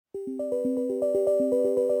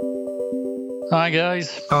Hi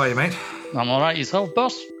guys. How are you, mate? I'm alright, yourself,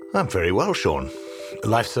 boss? I'm very well, Sean.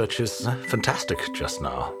 Life Search is fantastic just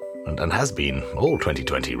now, and has been all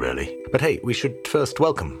 2020, really. But hey, we should first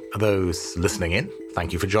welcome those listening in.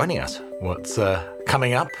 Thank you for joining us. What's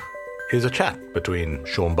coming up is a chat between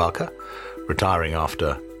Sean Barker, retiring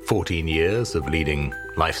after 14 years of leading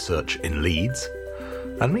Life Search in Leeds,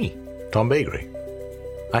 and me, Tom Bakery.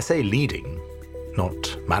 I say leading,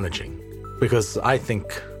 not managing, because I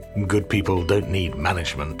think good people don't need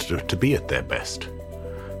management to be at their best.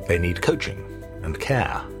 They need coaching and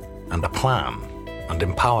care and a plan and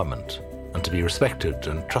empowerment and to be respected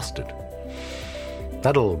and trusted.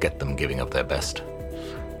 That'll get them giving up their best.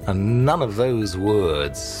 And none of those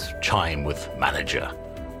words chime with manager,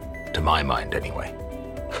 to my mind anyway.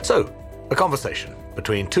 So, a conversation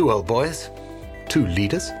between two old boys, two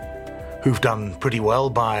leaders, who've done pretty well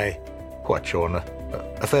by, what, Sean,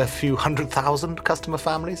 a fair few 100,000 customer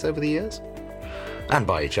families over the years, and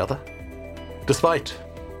by each other, despite,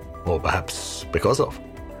 or perhaps because of,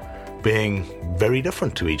 being very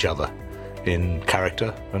different to each other in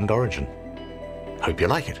character and origin. Hope you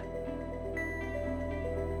like it.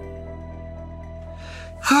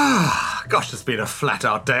 Gosh, it's been a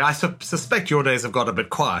flat-out day. I suspect your days have got a bit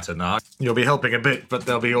quieter now. You'll be helping a bit, but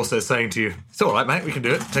they'll be also saying to you, it's all right, mate, we can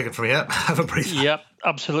do it. Take it from here. Have a breather. Yep,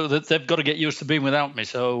 absolutely. They've got to get used to being without me,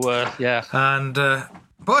 so, yeah. And,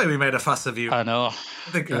 boy, we made a fuss of you. I know.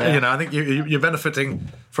 I think, I think you're benefiting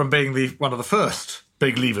from being one of the first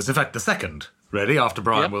big levers. In fact, the second, really, after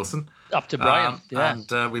Brian Wilson. After Brian, yeah.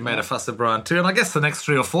 And we made a fuss of Brian too. And I guess the next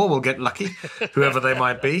 3 or 4 will get lucky, whoever they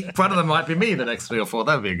might be. One of them might be me, the next 3 or 4.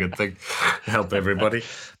 That would be a good thing. Help everybody.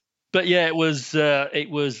 But yeah, it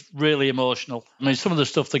was really emotional. I mean, some of the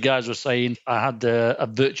stuff the guys were saying, I had a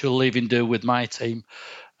virtual leaving do with my team.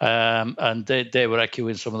 And they were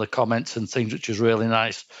echoing some of the comments and things, which was really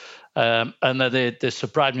nice. And they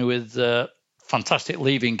surprised me with fantastic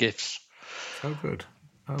leaving gifts. Oh, good.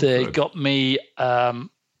 They got me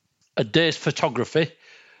a day's photography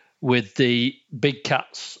with the big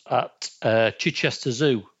cats at Chichester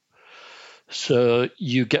Zoo. So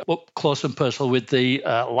you get up close and personal with the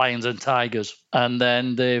lions and tigers. And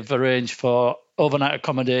then they've arranged for overnight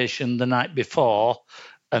accommodation the night before,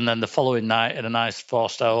 and then the following night in a nice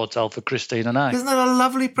 4-star hotel for Christine and I. Isn't that a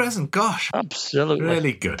lovely present? Gosh. Absolutely.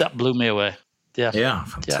 Really good. That blew me away. Yeah. Yeah,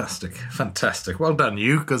 fantastic. Yeah. Fantastic. Well done,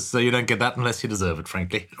 you, because you don't get that unless you deserve it,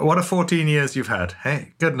 frankly. What a 14 years you've had.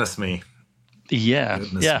 Hey, goodness me. Yeah.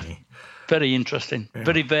 Goodness me. Very interesting. Yeah.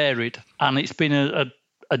 Very varied. And it's been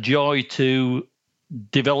a joy to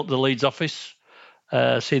develop the Leeds office,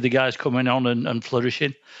 see the guys coming on and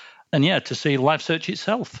flourishing. And yeah, to see Life Search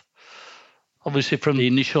itself. Obviously, from the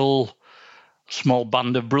initial small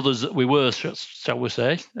band of brothers that we were, shall we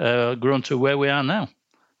say, grown to where we are now,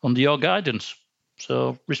 under your guidance.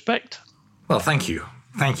 So, respect. Well, thank you.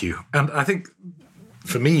 Thank you. And I think,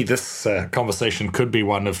 for me, this conversation could be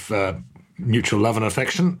one of mutual love and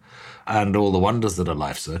affection and all the wonders that are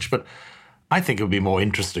Life Search. But I think it would be more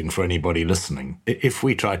interesting for anybody listening if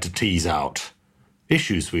we tried to tease out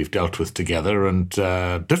issues we've dealt with together and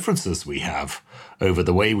differences we have over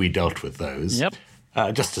the way we dealt with those,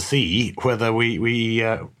 just to see whether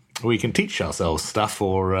we can teach ourselves stuff,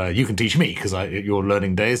 or you can teach me, because your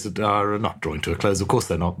learning days are not drawing to a close. Of course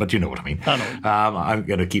they're not, but you know what I mean. I know. I'm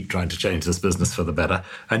going to keep trying to change this business for the better,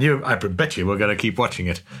 and I bet you we're going to keep watching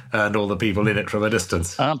it and all the people in it from a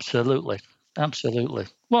distance. Absolutely.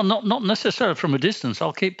 Well, not necessarily from a distance.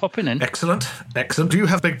 I'll keep popping in. Excellent. Do you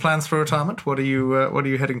have big plans for retirement? What are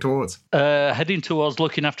you heading towards? Heading towards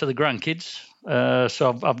looking after the grandkids.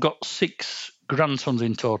 So I've got 6 grandsons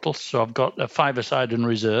in total. So I've got a 5-a-side and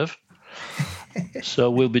reserve.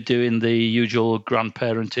 So we'll be doing the usual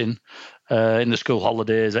grandparenting in the school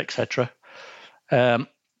holidays, etc.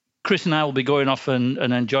 Chris and I will be going off and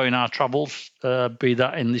enjoying our travels, be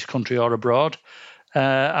that in this country or abroad.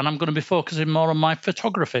 And I'm going to be focusing more on my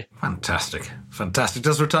photography. Fantastic.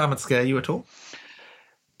 Does retirement scare you at all?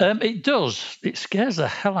 It does. It scares the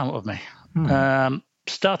hell out of me.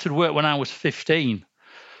 Started work when I was 15.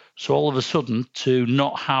 So all of a sudden, to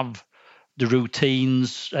not have the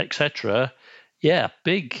routines, etc.,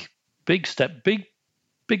 big step,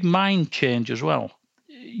 big mind change as well.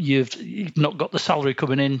 You've not got the salary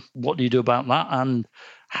coming in. What do you do about that? And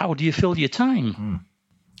how do you fill your time?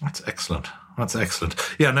 That's excellent.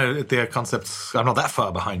 Yeah, no, the concepts, I'm not that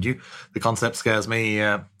far behind you. The concept scares me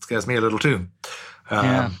a little too.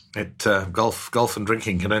 Golf and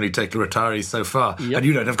drinking can only take the retirees so far. Yep. And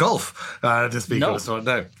you don't have golf to speak of. So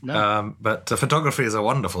no. But photography is a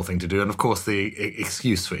wonderful thing to do. And of course, the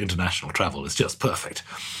excuse for international travel is just perfect.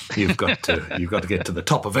 You've got to get to the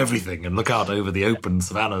top of everything and look out over the open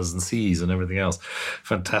savannas and seas and everything else.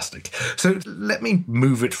 Fantastic. So let me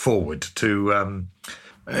move it forward to,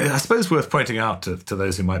 I suppose worth pointing out to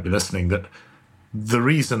those who might be listening that the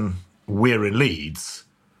reason we're in Leeds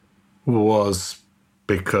was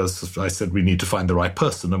because I said we need to find the right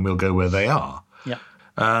person and we'll go where they are. Yeah.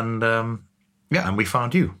 And and we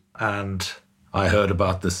found you. And I heard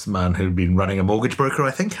about this man who'd been running a mortgage broker,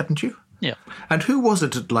 I think, hadn't you? Yeah. And who was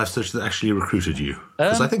it at LifeSearch that actually recruited you?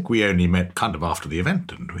 Because I think we only met kind of after the event,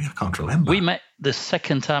 didn't we? I can't remember. We met the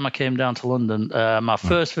second time I came down to London. My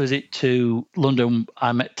first visit to London,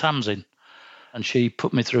 I met Tamsin, and she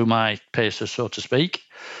put me through my paces, so to speak.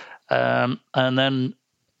 And then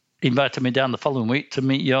invited me down the following week to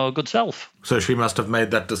meet your good self. So she must have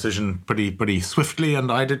made that decision pretty swiftly,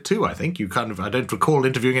 and I did too, I think. I don't recall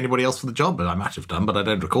interviewing anybody else for the job, but I might have done, but I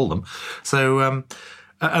don't recall them. So,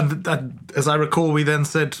 and as I recall, we then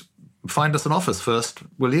said, find us an office first,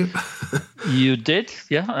 will you? You did,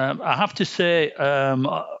 yeah. I have to say,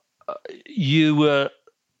 you were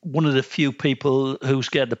one of the few people who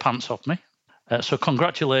scared the pants off me. So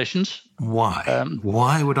congratulations. Why?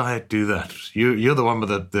 Why would I do that? You're the one with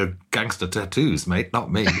the gangster tattoos, mate, not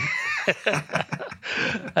me.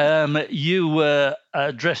 You were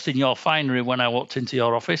dressed in your finery when I walked into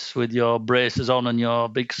your office with your braces on and your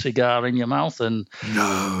big cigar in your mouth. And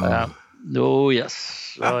no. Oh,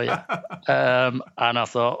 yes. Oh, yeah. And I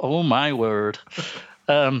thought, oh, my word.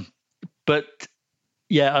 But,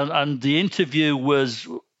 yeah, and the interview was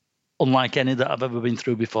unlike any that I've ever been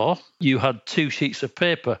through before. You had 2 sheets of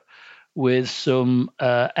paper with some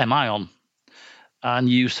MI on. And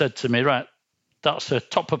you said to me, right, that's a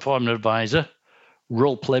top performing advisor.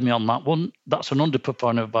 Role play me on that one. That's an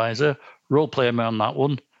underperforming advisor. Role play me on that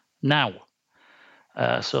one now.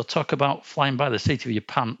 So talk about flying by the seat of your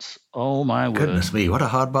pants. Oh, my word. Goodness me, what a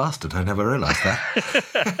hard bastard. I never realised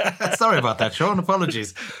that. Sorry about that, Sean.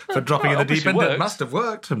 Apologies for dropping in the deep end. It must have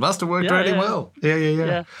worked. It must have worked really well.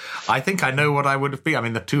 Yeah. I think I know what I would have been. I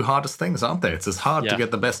mean, the 2 hardest things, aren't they? It's as hard to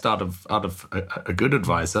get the best out of a good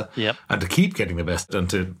advisor and to keep getting the best and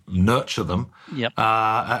to nurture them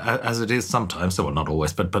as it is sometimes. So, well, not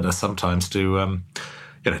always, but sometimes to...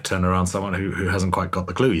 turn around someone who hasn't quite got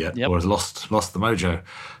the clue yet or has lost the mojo.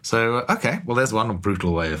 So, okay, well, there's one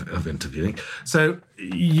brutal way of interviewing. So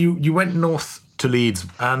you went north to Leeds,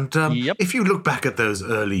 and if you look back at those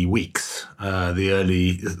early weeks,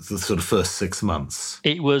 the sort of first 6 months.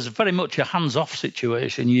 It was very much a hands-off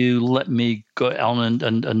situation. You let me go on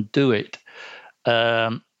and do it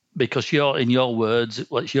because in your words,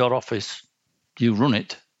 well, it's your office, you run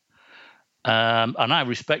it. And I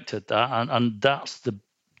respected that, and that's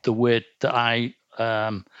the way that I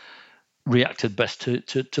reacted best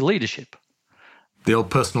to leadership. The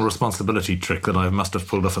old personal responsibility trick that I must have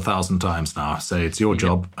pulled off 1,000 times now. Say it's your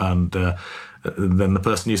job, and then the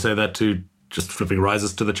person you say that to just flipping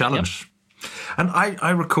rises to the challenge. Yep. And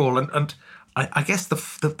I recall, and I guess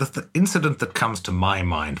the incident that comes to my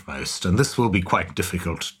mind most, and this will be quite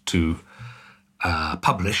difficult to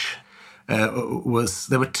publish, was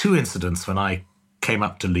there were 2 incidents when I came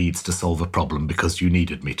up to Leeds to solve a problem because you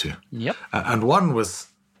needed me to. Yep. And one was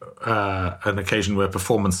an occasion where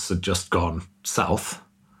performance had just gone south,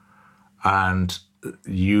 and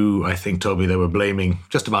you, I think, told me they were blaming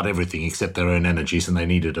just about everything except their own energies, and they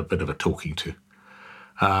needed a bit of a talking to.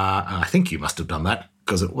 And I think you must have done that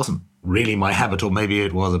because it wasn't really my habit, or maybe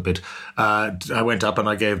it was a bit. I went up and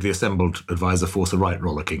I gave the assembled advisor force a right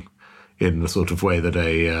rollicking in the sort of way that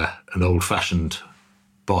an old-fashioned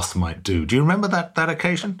boss might do. Do you remember that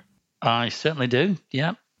occasion? I certainly do,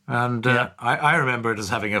 yeah. And I remember it as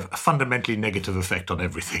having a fundamentally negative effect on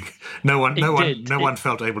everything. No one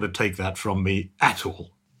felt able to take that from me at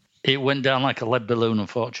all. It went down like a lead balloon,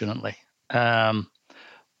 unfortunately. But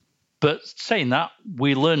saying that,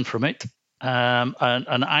 we learned from it, and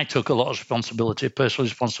I took a lot of responsibility, personal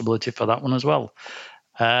responsibility for that one as well.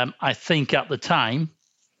 I think at the time,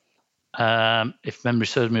 if memory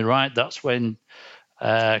serves me right, that's when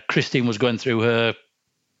Christine was going through her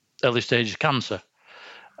early stage of cancer,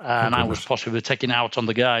 and I was possibly taking it out on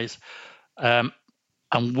the guys. And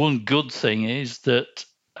one good thing is that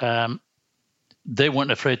they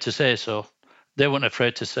weren't afraid to say so. They weren't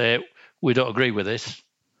afraid to say, we don't agree with this.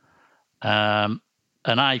 And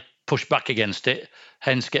I pushed back against it,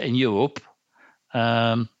 hence getting you up.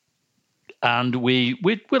 And we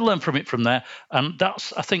learned from it from there. And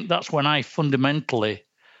I think that's when I fundamentally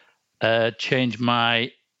changed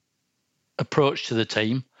my approach to the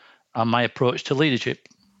team and my approach to leadership.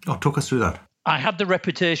 Oh, talk us through that. I had the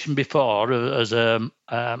reputation before as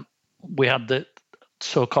we had the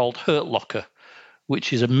so-called hurt locker,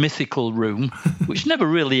 which is a mythical room which never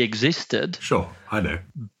really existed. Sure, I know.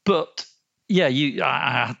 But yeah,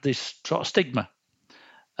 I had this sort of stigma.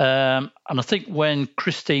 And I think when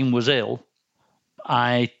Christine was ill,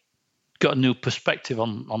 I got a new perspective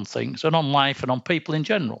on things and on life and on people in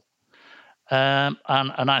general. And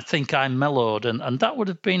I think I mellowed, and that would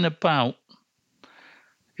have been about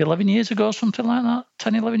 11 years ago, something like that,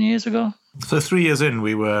 10, 11 years ago. So 3 years in,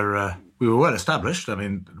 we were well established. I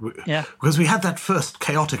mean, because we had that first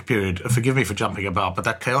chaotic period. Forgive me for jumping about, but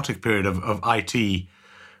that chaotic period of IT.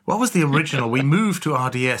 What was the original? We moved to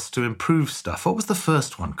RDS to improve stuff. What was the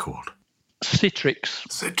first one called? Citrix.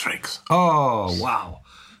 Citrix. Oh, wow.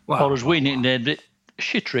 Or as we nicknamed it,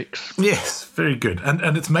 Shitrix. Yes, very good.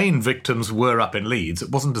 And its main victims were up in Leeds. It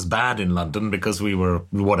wasn't as bad in London because we were,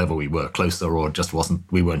 whatever we were, closer, or just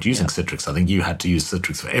we weren't using Citrix. I think you had to use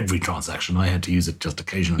Citrix for every transaction. I had to use it just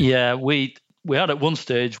occasionally. Yeah, we had at one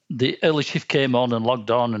stage, the early shift came on and logged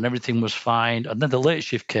on and everything was fine. And then the late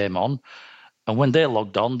shift came on. And when they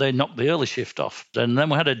logged on, they knocked the early shift off. And then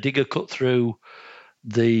we had a digger cut through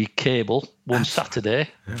the cable one Saturday.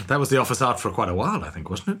 Yeah, that was the office out for quite a while, I think,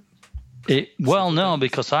 wasn't it? No,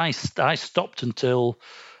 because I stopped until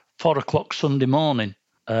 4 o'clock Sunday morning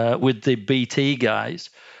with the BT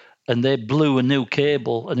guys, and they blew a new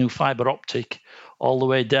cable, a new fibre optic, all the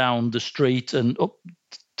way down the street and up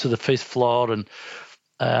to the 5th floor. And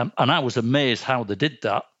I was amazed how they did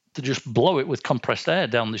that, to just blow it with compressed air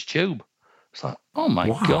down this tube. It's like, oh my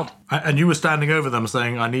God. And you were standing over them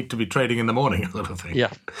saying, I need to be trading in the morning, sort of thing.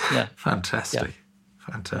 Yeah. Fantastic.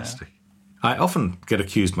 Yeah. I often get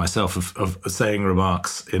accused myself of saying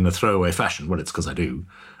remarks in a throwaway fashion, well, it's because I do,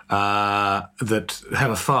 that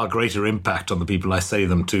have a far greater impact on the people I say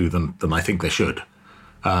them to than I think they should,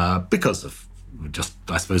 because of just,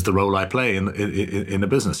 I suppose, the role I play in a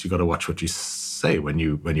business. You've got to watch what you say when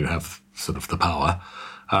you have sort of the power.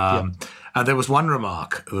 And there was one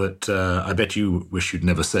remark that I bet you wish you'd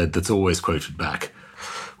never said that's always quoted back,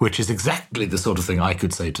 which is exactly the sort of thing I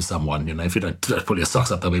could say to someone, if you don't pull your socks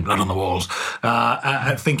up, there'll be blood on the walls.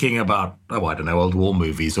 Thinking about, I don't know, old war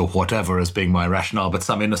movies or whatever as being my rationale, but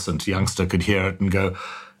some innocent youngster could hear it and go,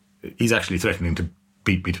 he's actually threatening to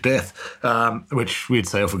beat me to death, which we'd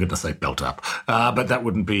say, oh, for goodness sake, belt up. But that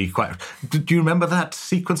wouldn't be quite... Do you remember that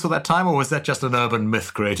sequence or that time, or was that just an urban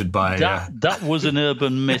myth created by... That was an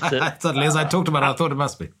urban myth. Suddenly, as I talked about it, I thought it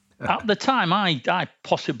must be. At the time, I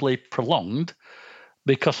possibly prolonged,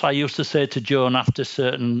 because I used to say to Joan after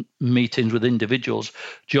certain meetings with individuals,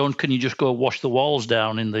 Joan, can you just go wash the walls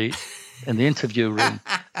down in the interview room?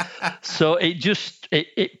 So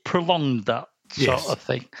it prolonged that sort of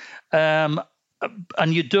thing.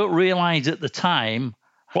 And you don't realise at the time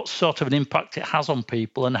what sort of an impact it has on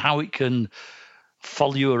people and how it can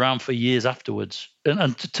follow you around for years afterwards.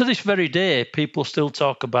 And to this very day, people still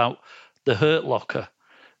talk about the hurt locker,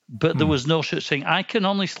 but there was no such thing. I can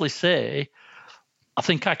honestly say, I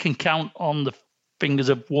think I can count on the fingers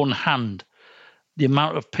of one hand the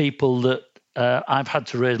amount of people that I've had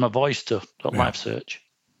to raise my voice to at LifeSearch.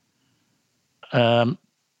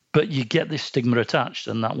 But you get this stigma attached,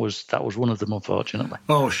 and that was one of them, unfortunately.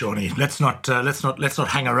 Oh, Shawnee, let's not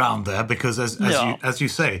hang around there, because as you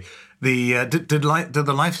say, did the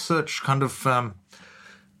LifeSearch kind of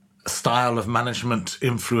style of management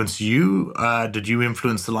influence you? Did you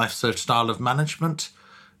influence the LifeSearch style of management?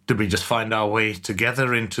 Did we just find our way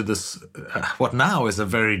together into this what now is a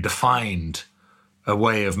very defined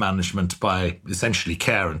way of management by essentially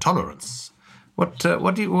care and tolerance? What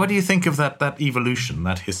do you think of that evolution,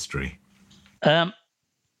 that history?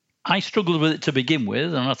 I struggled with it to begin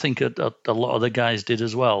with, and I think a lot of the guys did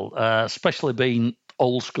as well, especially being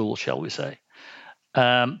old school, shall we say.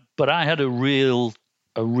 But I had a real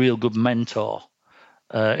good mentor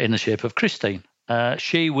in the shape of Christine.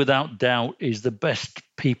 She, without doubt, is the best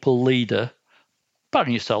people leader,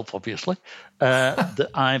 barring yourself, obviously, that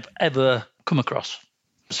I've ever come across.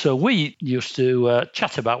 So we used to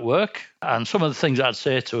chat about work, and some of the things I'd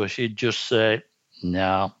say to her, she'd just say,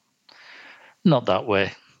 no, not that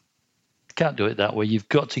way. Can't do it that way. You've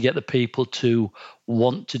got to get the people to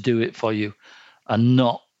want to do it for you and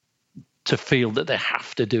not to feel that they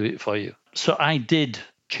have to do it for you. So I did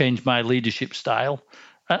change my leadership style.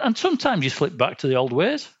 And sometimes you slip back to the old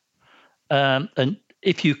ways. And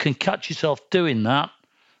if you can catch yourself doing that,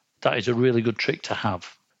 that is a really good trick to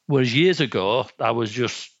have. Whereas years ago, I was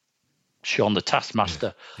just Sean the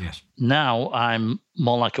taskmaster. Yes. Now I'm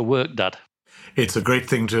more like a work dad. It's a great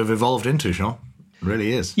thing to have evolved into, Sean. It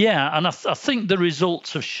really is. Yeah, and I think the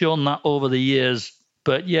results have shown that over the years.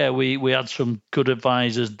 But yeah, we had some good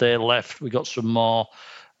advisors. They left. We got some more.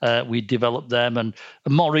 We developed them, and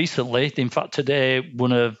more recently, in fact, today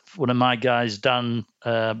one of my guys, Dan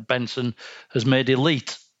Benson, has made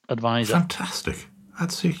elite advisor. Fantastic!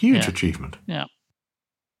 That's a huge achievement. Yeah.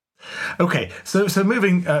 Okay, so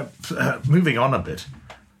moving on a bit.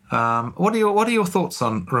 What are your thoughts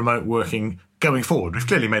on remote working going forward? We've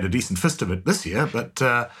clearly made a decent fist of it this year, but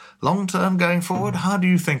long term going forward, how do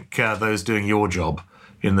you think those doing your job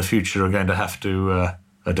in the future are going to have to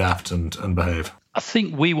adapt and behave? I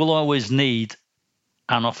think we will always need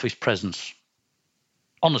an office presence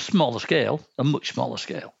on a smaller scale, a much smaller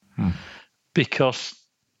scale, because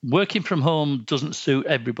working from home doesn't suit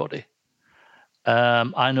everybody.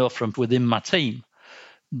 I know from within my team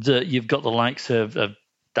that you've got the likes of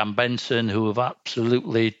Dan Benson, who have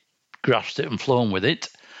absolutely grasped it and flown with it.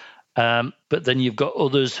 But then you've got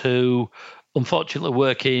others who, unfortunately,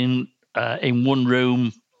 working in one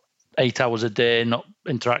room 8 hours a day, not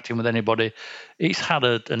interacting with anybody. It's had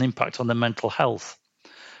an impact on their mental health.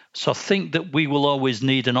 So I think that we will always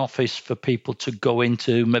need an office for people to go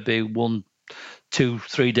into, maybe 1, 2,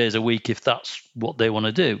 3 days a week if that's what they want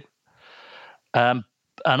to do. And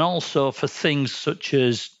also for things such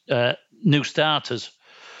as new starters,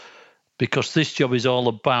 because this job is all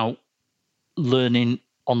about learning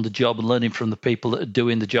on the job and learning from the people that are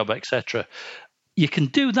doing the job, etc. You can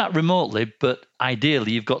do that remotely, but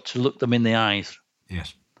ideally you've got to look them in the eyes.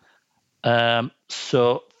 Yes.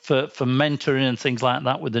 So for mentoring and things like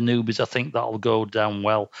that with the newbies, I think that'll go down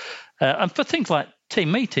well. And for things like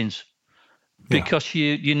team meetings, because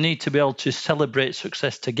you need to be able to celebrate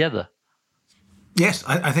success together. Yes,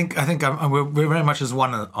 I think we're very much as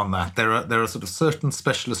one on that. There are sort of certain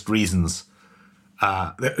specialist reasons.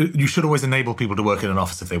 You should always enable people to work in an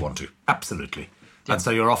office if they want to. Absolutely. Yeah. And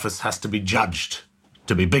so your office has to be judged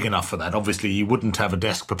to be big enough for that. Obviously, you wouldn't have a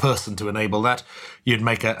desk per person to enable that. You'd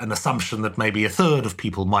make an assumption that maybe a third of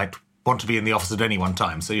people might want to be in the office at any one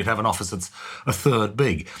time. So you'd have an office that's a third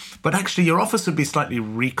big. But actually, your office would be slightly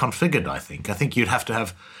reconfigured, I think. I think you'd have to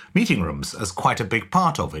have meeting rooms as quite a big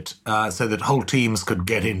part of it, so that whole teams could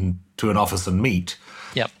get into an office and meet.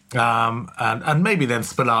 Yep. And maybe then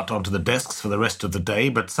spill out onto the desks for the rest of the day,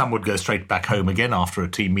 but some would go straight back home again after a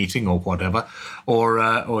team meeting or whatever,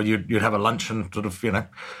 or you'd have a lunch and sort of,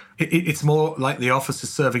 it's more like the office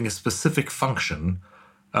is serving a specific function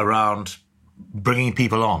around bringing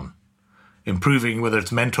people on, improving, whether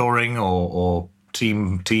it's mentoring or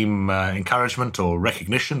team encouragement or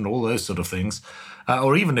recognition, all those sort of things.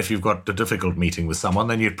 Or even if you've got a difficult meeting with someone,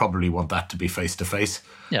 then you'd probably want that to be face-to-face.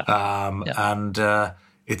 And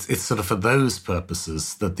it's sort of for those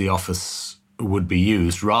purposes that the office would be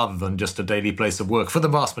used rather than just a daily place of work for the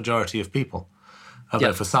vast majority of people.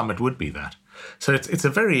 Although for some it would be that. So it's a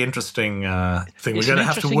very interesting thing we're going to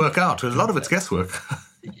have to work out. A lot of it's guesswork.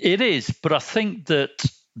 It is, but I think that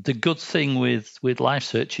the good thing with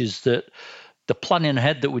LifeSearch is that the planning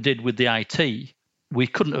ahead that we did with the IT, we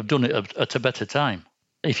couldn't have done it at a better time.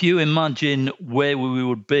 If you imagine where we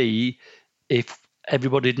would be if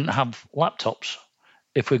everybody didn't have laptops,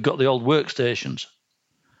 if we've got the old workstations.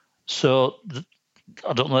 So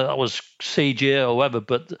I don't know if that was CJ or whatever,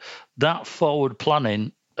 but that forward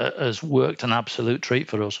planning has worked an absolute treat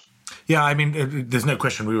for us. Yeah, I mean, there's no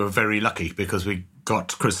question we were very lucky because we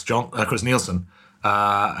got Chris Nielsen,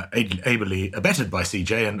 ably abetted by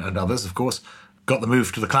CJ and others, of course, got the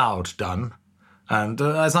move to the cloud done. And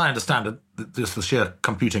as I understand it, just the sheer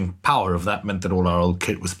computing power of that meant that all our old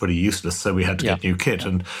kit was pretty useless, so we had to get new kit.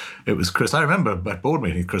 And it was Chris. I remember at board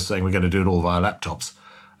meeting, Chris saying we're going to do it all via laptops.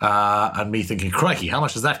 And me thinking, crikey, how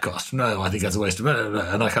much does that cost? No, I think that's a waste of money.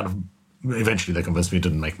 And I kind of, eventually they convinced me it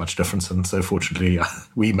didn't make much difference. And so fortunately,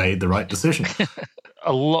 we made the right decision.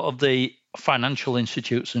 A lot of the financial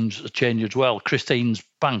institutions have changed as well. Christine's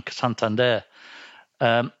Bank, Santander,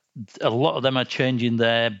 a lot of them are changing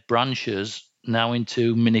their branches now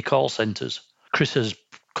into mini call centres. Chris has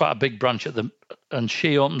quite a big branch at them, and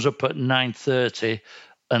she opens up at 9:30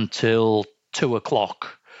 until 2:00,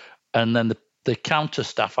 and then the counter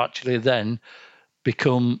staff actually then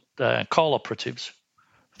become call operatives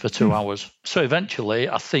for 2 hours. So eventually,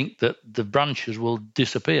 I think that the branches will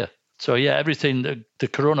disappear. So yeah, everything, the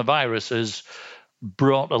coronavirus has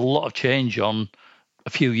brought a lot of change on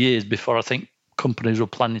a few years before I think companies were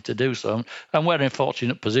planning to do so. And we're in a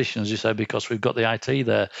fortunate position, as you say, because we've got the IT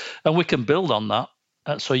there. And we can build on that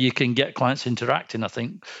so you can get clients interacting, I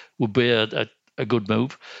think, would be a good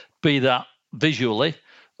move. Be that visually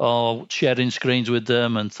or sharing screens with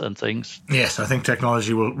them and things. Yes, I think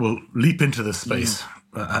technology will leap into this space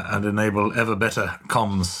and enable ever better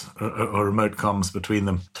comms or remote comms between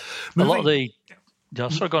them. A lot of the...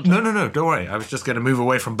 sorry, go on. No, don't worry. I was just going to move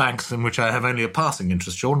away from banks, in which I have only a passing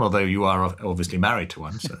interest, Sean, although you are obviously married to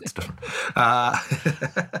one, so it's different.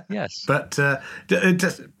 Yes. But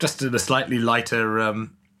just in a slightly lighter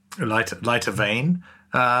vein,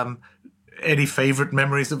 any favourite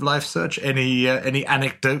memories of LifeSearch? Any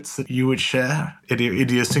anecdotes that you would share?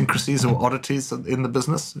 Idiosyncrasies or oddities in the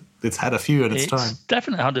business? It's had a few in its time. It's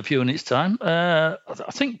definitely had a few in its time. I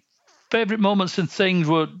think favourite moments and things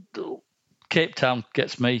were... Cape Town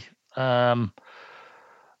gets me, and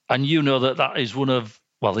you know that is one of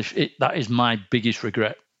that is my biggest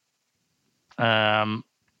regret. But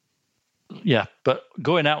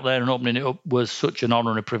going out there and opening it up was such an honour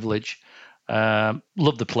and a privilege.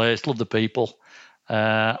 Love the place, love the people,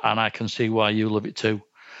 and I can see why you love it too.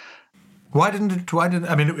 Why didn't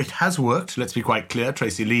I mean, it has worked. Let's be quite clear.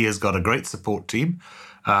 Tracy Lee has got a great support team,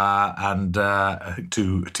 and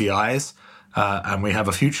two TIs. And we have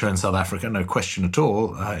a future in South Africa, no question at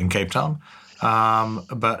all, in Cape Town.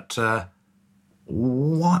 But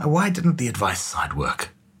why didn't the advice side work?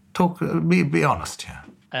 Be honest here.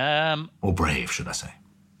 Or brave, should I say?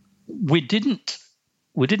 We didn't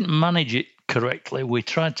manage it correctly. We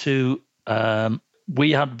tried to.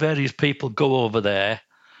 We had various people go over there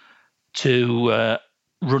to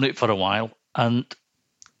run it for a while, and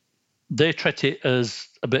they treat it as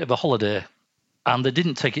a bit of a holiday, and they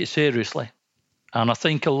didn't take it seriously. And I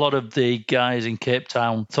think a lot of the guys in Cape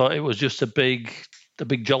Town thought it was just a big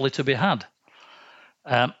jolly to be had.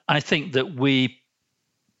 I think that we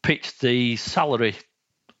pitched the salary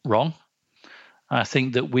wrong. I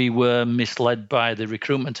think that we were misled by the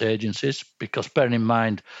recruitment agencies because, bearing in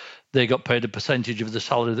mind, they got paid a percentage of the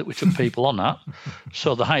salary that we took people on at.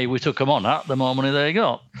 So the higher we took them on at, the more money they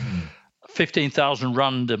got. 15,000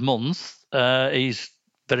 rand a month is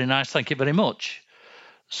very nice, thank you very much.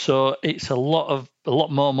 So it's a lot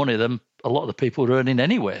more money than a lot of the people were earning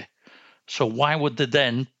anyway. So why would they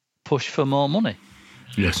then push for more money?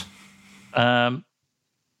 Yes.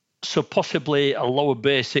 So possibly a lower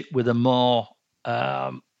basic with a more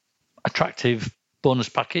attractive bonus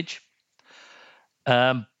package.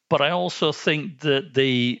 But I also think that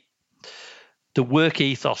the work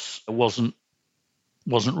ethos wasn't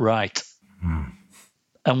right.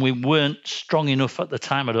 And we weren't strong enough at the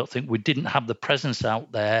time, I don't think. We didn't have the presence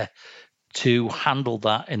out there to handle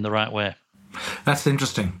that in the right way. That's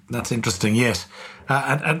interesting, yes.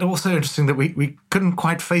 And also interesting that we couldn't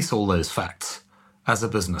quite face all those facts as a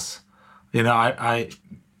business. You know,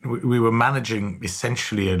 we were managing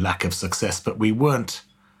essentially a lack of success, but we weren't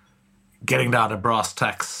getting down to brass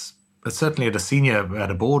tacks, but certainly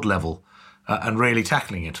at a board level, and really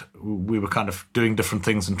tackling it. We were kind of doing different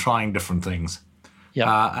things and trying different things.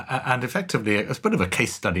 Yeah. And effectively, it's a bit of a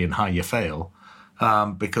case study in how you fail,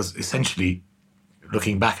 because essentially,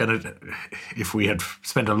 looking back at it, if we had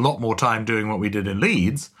spent a lot more time doing what we did in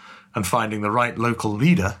Leeds and finding the right local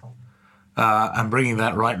leader and bringing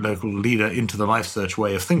that right local leader into the LifeSearch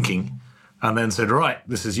way of thinking, and then said, right,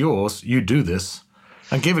 this is yours, you do this,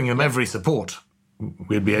 and giving them every support,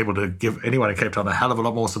 we'd be able to give anyone in Cape Town a hell of a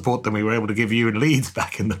lot more support than we were able to give you in Leeds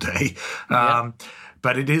back in the day.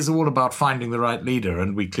 But it is all about finding the right leader,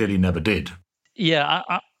 and we clearly never did. Yeah,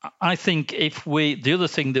 I think the other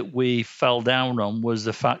thing that we fell down on was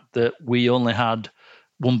the fact that we only had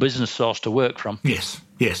one business source to work from. Yes,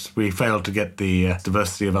 we failed to get the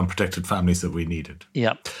diversity of unprotected families that we needed.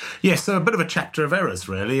 Yeah. Yes, so a bit of a chapter of errors,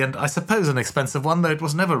 really, and I suppose an expensive one, though it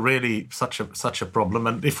was never really such a problem.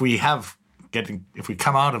 And if we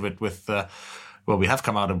come out of it with... we have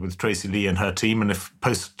come out of it with Tracy Lee and her team, and if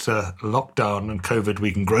post-lockdown and COVID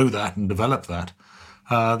we can grow that and develop that,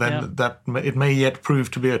 then that it may yet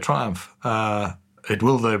prove to be a triumph. It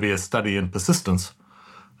will, though, be a study in persistence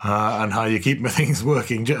and how you keep things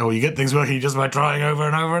working, or you get things working just by trying over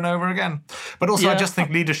and over and over again. But also, I just think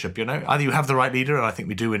leadership, either you have the right leader, and I think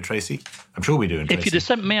we do in Tracy. I'm sure we do in Tracy. If you'd have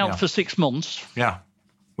sent me out for 6 months... Yeah,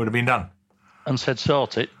 would have been done. And said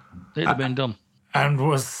sort it, it'd have been done. And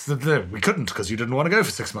we couldn't because you didn't want to go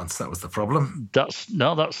for 6 months. That was the problem. That's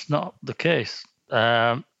not the case.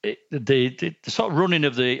 The sort of running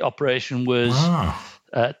of the operation was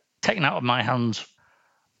taken out of my hands.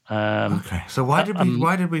 Okay, so why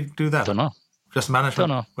did we do that? Don't know. Just management.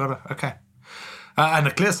 Don't know. Well, okay. And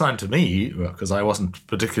a clear sign to me, because I wasn't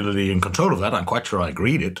particularly in control of that. I'm quite sure I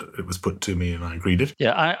agreed it. It was put to me, and I agreed it.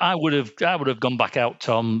 Yeah, I would have gone back out,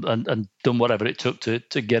 Tom, and done whatever it took to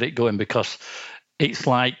get it going, because it's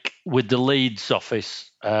like with the Leeds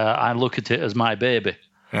office, I look at it as my baby.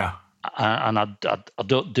 Yeah. And I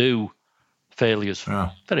don't do failures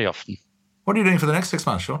very often. What are you doing for the next 6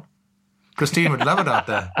 months, Sean? Christine would love it out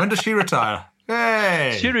there. When does she retire?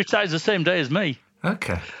 Hey! She retires the same day as me.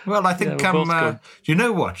 Okay. Well, I think you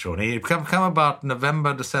know what, Shawnee? Come about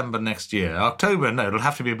November, December next year. October, no, it'll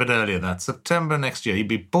have to be a bit earlier than that. September next year, you'd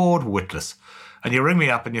be bored witless. And you ring me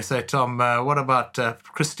up and you say, Tom, what about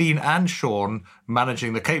Christine and Sean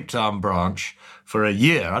managing the Cape Town branch for a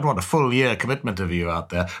year? I'd want a full year commitment of you out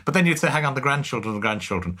there. But then you'd say, hang on, the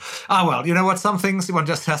grandchildren. Ah, well, you know what? Some things one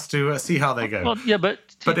just has to see how they go. Well, yeah, but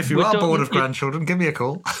if you are bored of grandchildren, give me a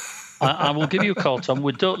call. I will give you a call, Tom.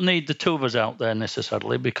 We don't need the two of us out there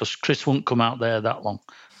necessarily because Chris won't come out there that long.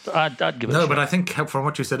 I'd give it a shot. But I think from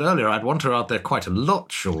what you said earlier, I'd want her out there quite a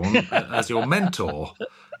lot, Sean, as your mentor.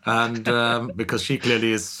 And because she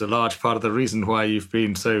clearly is a large part of the reason why you've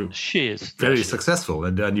been so very successful.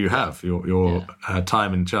 And you have. Your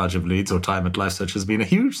time in charge of Leeds or time at LifeSearch has been a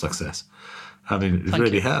huge success. I mean, it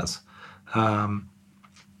really has. A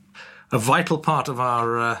vital part of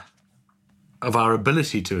our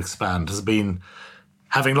ability to expand has been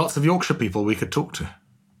having lots of Yorkshire people we could talk to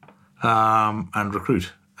and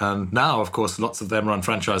recruit. And now, of course, lots of them run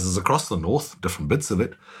franchises across the north, different bits of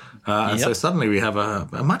it. And so suddenly we have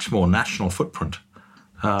a much more national footprint,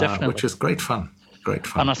 which is great fun. Great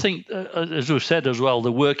fun. And I think, as we've said as well,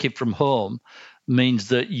 the working from home means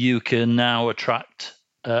that you can now attract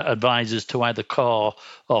advisors to either core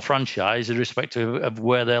or franchise, irrespective of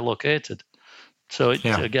where they're located. So,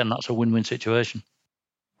 again, that's a win-win situation.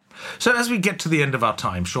 So as we get to the end of our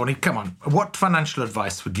time, Shawnee, come on, what financial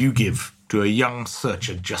advice would you give to a young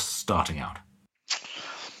searcher just starting out?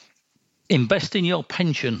 Invest in your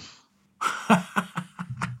pension.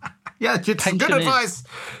 Yeah, it's good advice.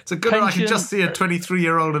 It's a good advice. I can just see a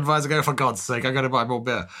 23-year-old advisor go, for God's sake, I've got to buy more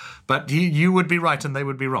beer. But you would be right and they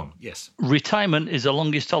would be wrong, yes. Retirement is the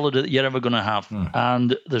longest holiday that you're ever going to have.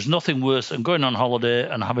 And there's nothing worse than going on holiday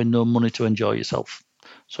and having no money to enjoy yourself.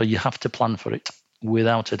 So you have to plan for it,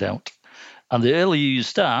 without a doubt. And the earlier you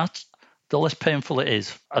start, the less painful it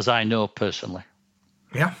is, as I know personally.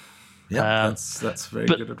 Yeah, that's very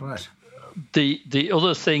good advice. The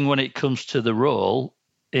other thing when it comes to the role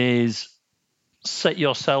is set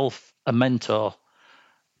yourself a mentor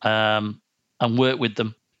and work with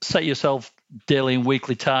them. Set yourself daily and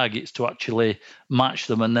weekly targets to actually match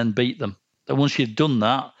them and then beat them. And once you've done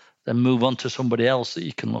that, then move on to somebody else that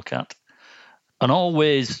you can look at. And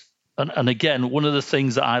always, and again, one of the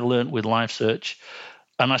things that I learned with LifeSearch,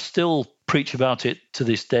 and I still preach about it to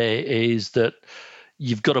this day, is that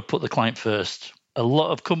you've got to put the client first. A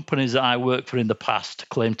lot of companies that I worked for in the past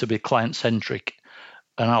claim to be client-centric.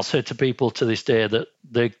 And I'll say to people to this day that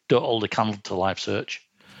they don't hold a candle to LifeSearch.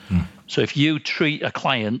 So if you treat a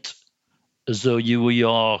client as though you were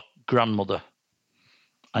your grandmother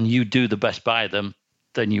and you do the best by them,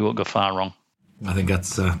 then you won't go far wrong. I think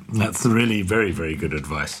that's really very, very good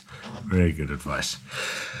advice. Very good advice.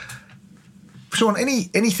 Sean,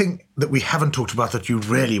 anything that we haven't talked about that you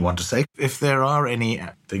really want to say? If there are any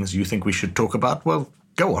things you think we should talk about, well,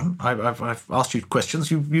 go on. I've asked you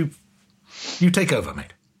questions. You take over,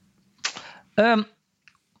 mate.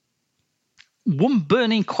 One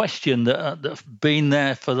burning question that's been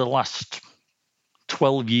there for the last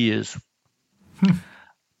 12 years.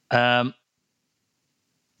 I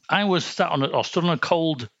was stood on a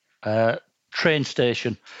cold train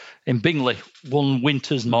station in Bingley one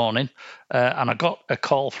winter's morning, and I got a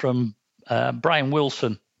call from Brian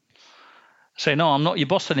Wilson saying, "No, I'm not your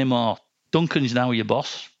boss anymore. Duncan's now your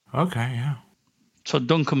boss." Okay, yeah. So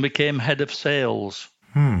Duncan became head of sales,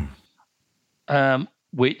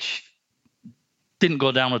 which didn't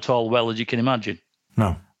go down at all well, as you can imagine.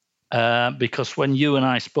 No. Because when you and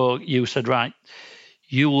I spoke, you said, right,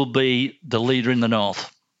 you will be the leader in the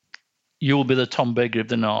North. You will be the Tom Baker of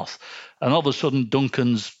the North. And all of a sudden,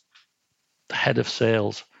 Duncan's head of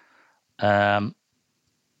sales. So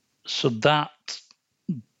that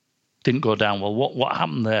didn't go down well. What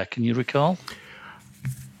happened there? Can you recall?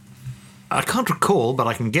 I can't recall, but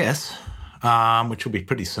I can guess, which will be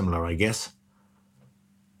pretty similar, I guess.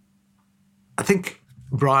 I think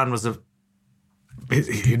Brian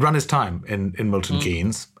he'd run his time in Milton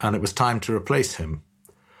Keynes, and it was time to replace him.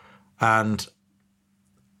 And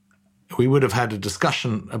we would have had a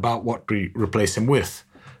discussion about what we replace him with.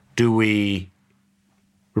 Do we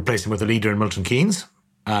replace him with a leader in Milton Keynes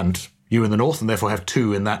and you in the North, and therefore have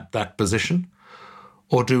two in that position?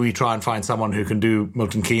 Or do we try and find someone who can do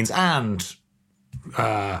Milton Keynes and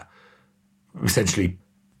essentially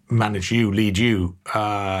manage you, lead you,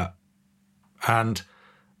 and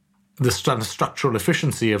the structural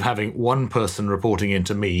efficiency of having one person reporting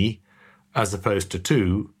into me as opposed to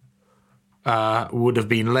 2 would have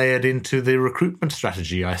been layered into the recruitment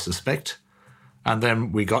strategy, I suspect. And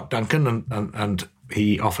then we got Duncan, and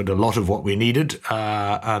he offered a lot of what we needed,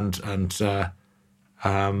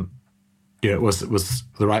 it was the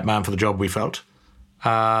right man for the job, we felt.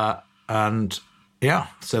 So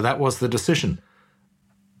that was the decision.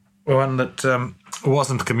 One that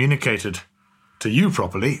wasn't communicated to you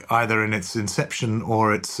properly, either in its inception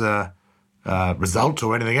or its result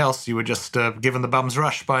or anything else. You were just given the bum's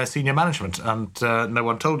rush by senior management, and no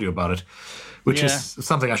one told you about it, which is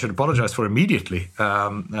something I should apologise for immediately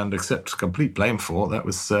and accept complete blame for. That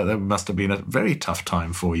must have been a very tough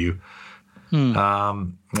time for you.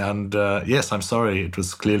 Yes, I'm sorry. It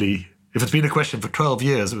was clearly, if it's been a question for 12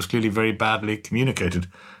 years, it was clearly very badly communicated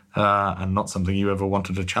and not something you ever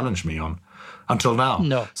wanted to challenge me on until now.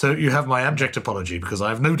 No. So you have my abject apology, because I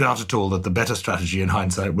have no doubt at all that the better strategy in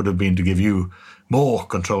hindsight would have been to give you more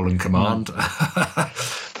control and command.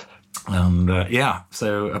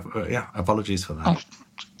 Apologies for that. Oh,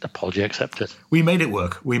 apology accepted. We made it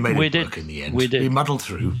work. We made it work in the end. We did. We muddled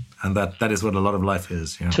through, and that is what a lot of life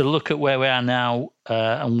is. Yeah. To look at where we are now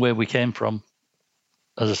and where we came from,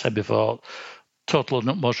 as I said before, total and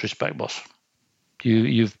utmost respect, boss.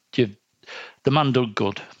 You've the man done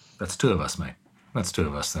good. That's 2 of us, mate. That's 2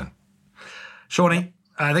 of us then. Shawnee,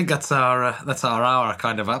 I think that's our hour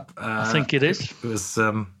kind of up. I think it is. It was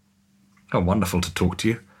wonderful to talk to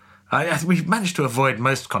you. We've managed to avoid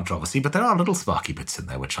most controversy, but there are little sparky bits in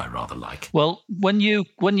there which I rather like. Well, when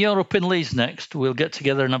you're up in Leeds next, we'll get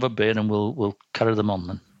together and have a beer, and we'll carry them on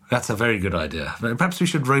then. That's a very good idea. Perhaps we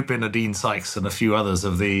should rope in a Dean Sykes and a few others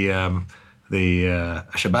of the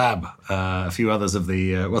Shabab, a few others of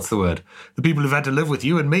the what's the word? The people who've had to live with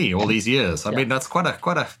you and me all these years. I mean, that's quite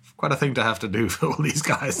a thing to have to do for all these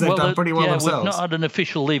guys. They've done pretty well themselves. We've not had an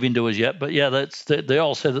official leaving do us yet, but they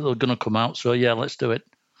all said that they're going to come out. So yeah, let's do it.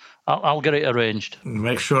 I'll get it arranged.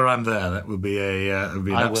 Make sure I'm there. That would be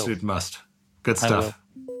an absolute must. Good stuff.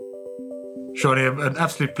 Shawnee, an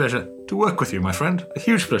absolute pleasure to work with you, my friend. A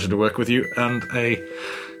huge pleasure to work with you, and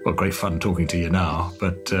great fun talking to you now.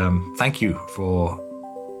 But thank you for,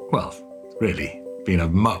 really being a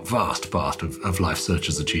vast part of Life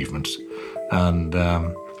Search's achievements. And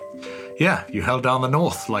you held down the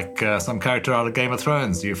North like some character out of Game of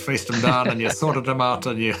Thrones. You faced them down and you sorted them out,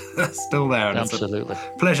 and you're still there. And absolutely.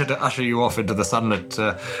 It's a pleasure to usher you off into the sunlit,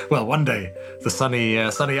 one day, the sunny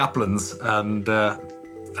uplands, and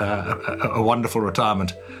a wonderful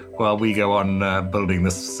retirement while we go on building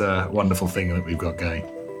this wonderful thing that we've got going.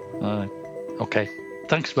 Okay.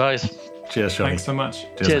 Thanks, guys. Cheers, Shawnee. Thanks so much.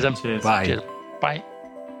 Cheers. Cheers. Bye. Cheers. Bye.